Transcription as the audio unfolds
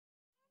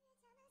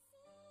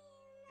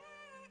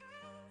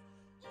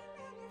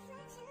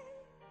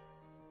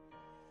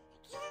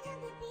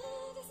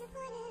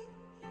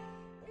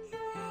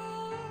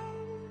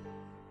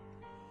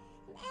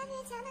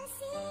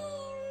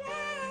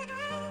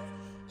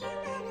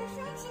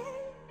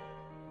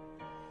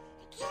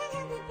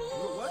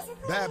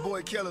Bad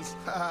boy killers.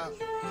 Now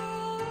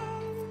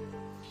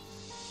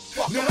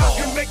I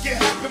can make it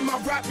happen, my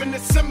rapping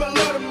is similar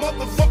to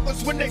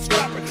motherfuckers when they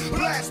scrapping.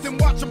 Blast and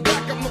watch them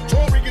back, I'm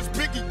notorious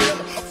Biggie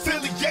killer.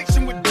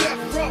 Affiliation with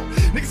Death Row.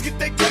 Niggas get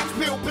their caps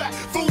peeled back,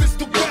 food is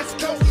the West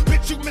Coast.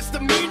 Bitch, you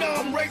misdemeanor,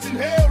 I'm raising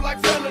hell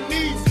like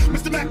felonies.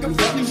 Mr.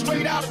 Machiavelli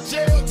straight out of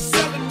jail,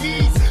 selling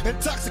these.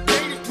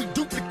 Intoxicated, we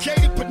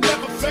duplicated but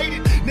never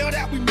faded. Now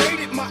that we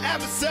made it, my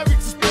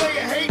adversaries is player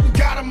hating.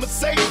 Got a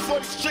Mercedes for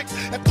these chicks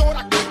that thought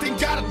I could, then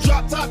got a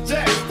drop top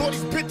jag. For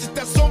these bitches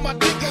that's on my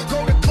dick,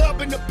 go to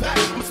club in the back.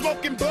 I'm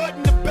smoking bud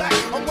in the back.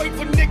 I'm waiting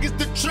for niggas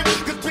to trip,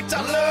 cause bitch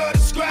I love to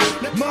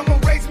scrap. Now mama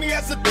raised me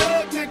as a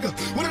thug nigga.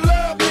 With a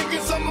love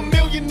niggas, I'm a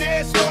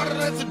millionaire, started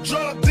as a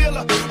drug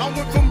dealer. I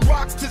went from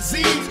rocks to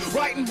Z's,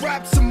 writing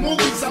raps and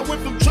movies. I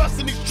went from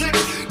trusting these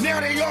tricks,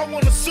 now they all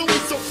wanna sue me.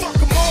 So fuck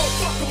them all,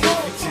 fuck them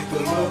all. Take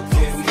a look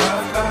in my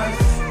eyes,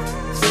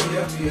 see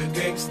I be a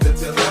gangster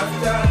till I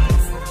die.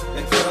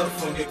 That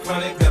California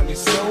chronic got me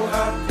so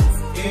high.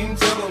 Ain't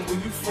tellin' where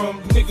you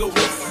from, nigga,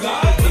 west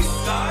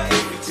side.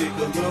 If you take a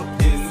look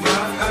in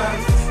my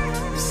eyes,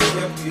 you see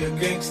I be a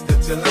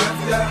gangster till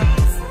I die.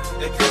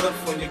 That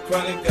California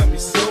chronic got me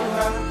so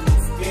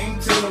high. Ain't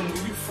tellin'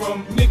 where you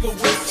from, nigga,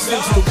 west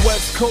side. Since the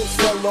West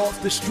Coast fell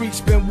off, the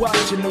streets been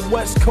watching. The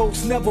West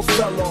Coast never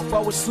fell off. I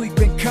was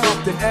sleeping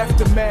Compton,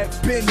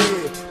 aftermath been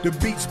here. The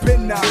beats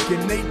been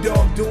knocking, Nate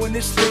Dogg doing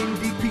this thing,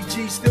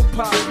 DPG still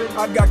popping.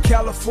 I got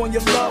California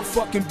love,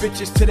 fucking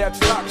bitches to that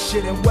pop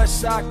shit. And West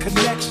Side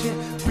connection,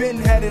 been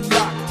had it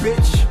locked,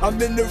 bitch.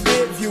 I'm in the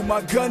rear view,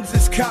 my guns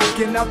is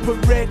cocking. I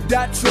put red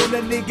dots on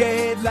a nigga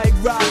head like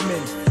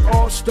Rodman.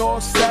 All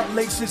stars, fat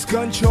laces,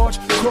 gun charge,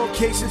 court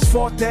cases,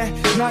 fought that,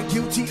 not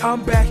guilty,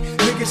 I'm back.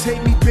 Niggas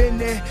hate me, been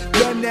there,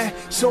 done that,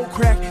 so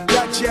crack,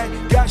 got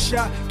jacked, got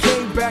shot,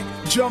 came back,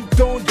 jumped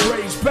on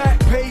Dre's back,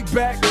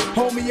 payback.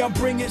 Homie, I'm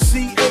bringing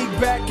CA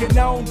back, and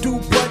I don't do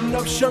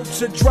button-up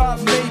shirts or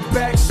drive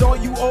Maybachs. All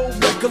you old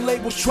record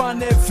labels trying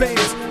to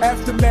advance.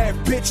 Aftermath,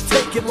 bitch,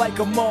 take it like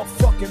a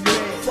motherfucking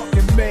man,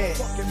 fucking man.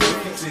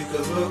 Take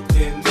a look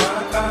in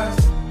my eyes,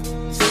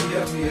 you see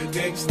I be a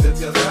gangster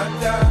till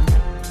I die.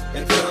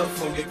 That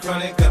California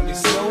chronic got me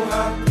so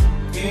high.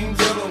 Ain't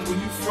tellin' where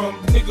you from,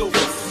 nigga,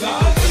 west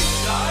side.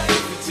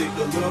 If you take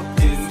a look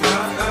in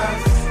my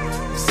eyes,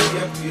 you see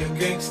I be a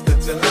gangster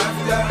till I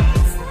die.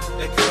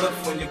 That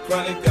California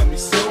chronic got me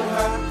so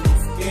high.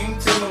 Ain't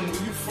tellin'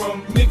 where you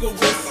from, nigga,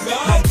 west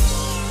side.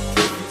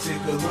 If you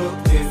take a look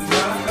in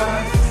my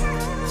eyes,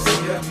 you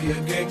see I be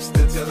a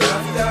gangster till I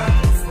die.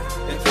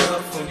 That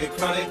California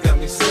chronic got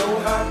me so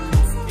high.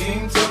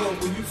 Ain't tellin'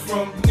 where you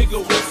from, nigga,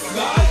 west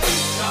side.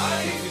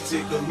 If you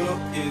take a look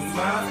in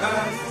my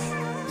eyes,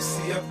 you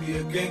see I be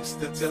a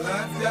gangster till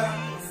I die.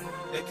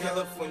 That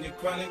California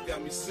chronic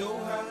got me so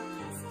high.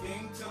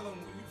 Ain't tellin'